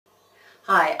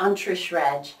Hi, I'm Trish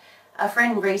Raj. A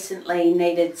friend recently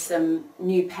needed some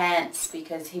new pants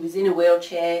because he was in a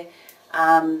wheelchair,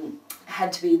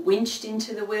 had to be winched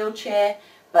into the wheelchair,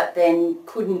 but then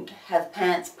couldn't have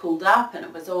pants pulled up, and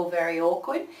it was all very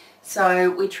awkward.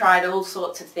 So we tried all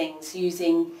sorts of things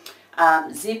using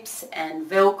zips and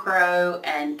Velcro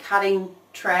and cutting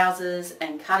trousers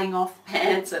and cutting off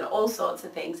pants and all sorts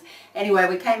of things. Anyway,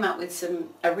 we came up with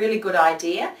a really good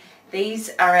idea. These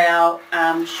are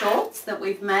our shorts that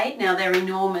we've made. Now they're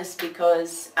enormous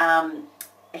because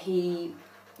he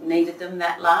needed them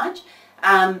that large,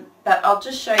 but I'll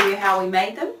just show you how we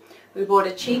made them. We bought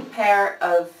a cheap pair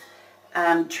of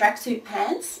tracksuit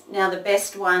pants. Now the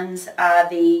best ones are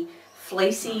the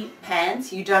fleecy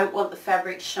pants. You don't want the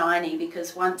fabric shiny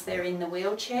because once they're in the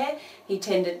wheelchair he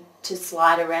tended to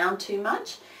slide around too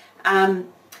much.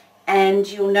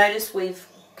 And you'll notice we've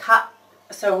cut,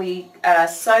 so we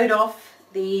sewed off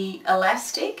the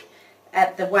elastic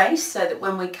at the waist so that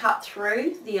when we cut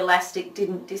through the elastic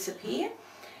didn't disappear.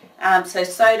 So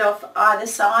sewed off either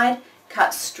side,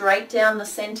 cut straight down the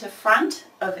centre front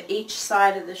of each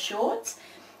side of the shorts,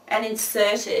 and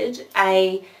inserted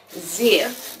a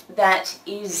zip that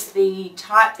is the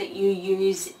type that you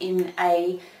use in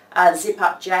a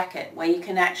zip-up jacket, where you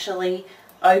can actually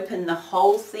open the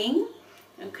whole thing,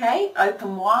 okay,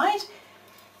 open wide.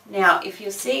 Now if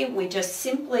you see, we just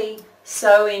simply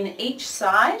sew in each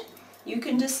side. You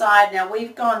can decide, now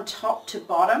we've gone top to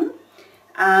bottom,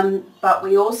 but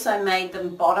we also made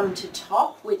them bottom to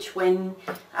top, which when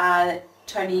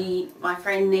Tony, my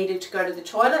friend, needed to go to the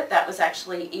toilet, that was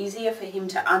actually easier for him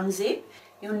to unzip.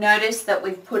 You'll notice that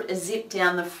we've put a zip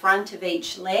down the front of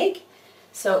each leg.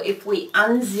 So if we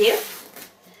unzip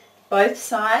both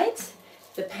sides,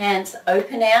 the pants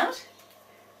open out,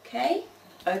 okay,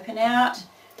 open out,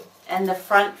 and the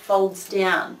front folds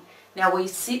down. Now we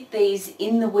sit these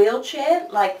in the wheelchair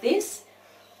like this.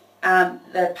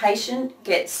 The patient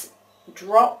gets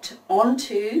dropped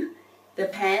onto the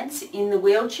pants in the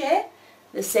wheelchair.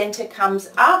 The centre comes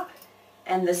up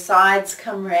and the sides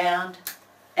come round,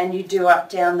 and you do up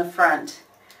down the front.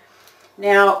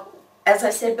 Now, as I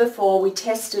said before, we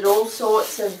tested all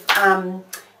sorts of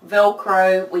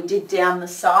Velcro. We did down the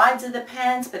sides of the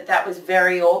pants, but that was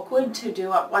very awkward to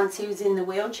do up once he was in the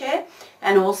wheelchair.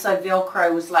 And also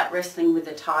Velcro was like wrestling with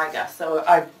a tiger, so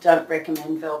I don't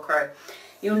recommend Velcro.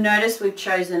 You'll notice we've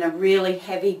chosen a really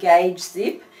heavy gauge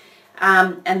zip,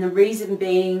 and the reason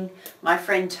being my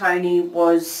friend Tony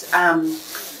was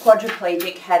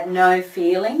quadriplegic, had no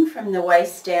feeling from the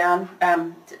waist down,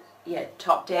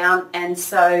 top down, and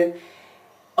so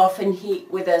often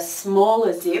with a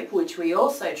smaller zip, which we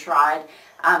also tried,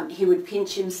 he would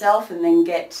pinch himself and then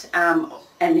get,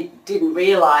 and didn't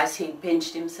realise he'd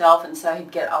pinched himself, and so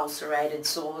he'd get ulcerated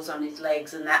sores on his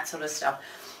legs and that sort of stuff.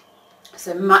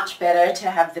 So much better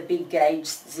to have the big gauge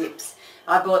zips.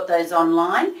 I bought those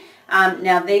online.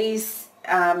 Now these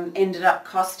ended up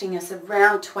costing us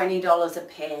around $20 a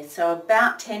pair, so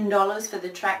about $10 for the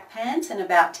track pants and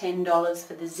about $10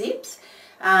 for the zips.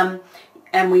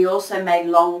 And we also made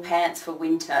long pants for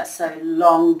winter, so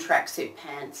long tracksuit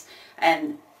pants,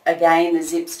 and again the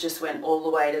zips just went all the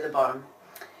way to the bottom.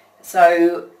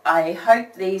 So I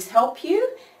hope these help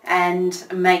you and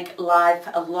make life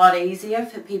a lot easier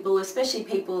for people, especially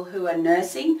people who are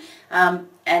nursing and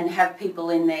have people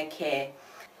in their care.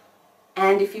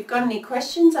 And if you've got any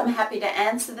questions, I'm happy to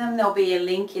answer them. There'll be a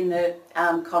link in the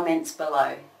comments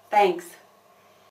below. Thanks.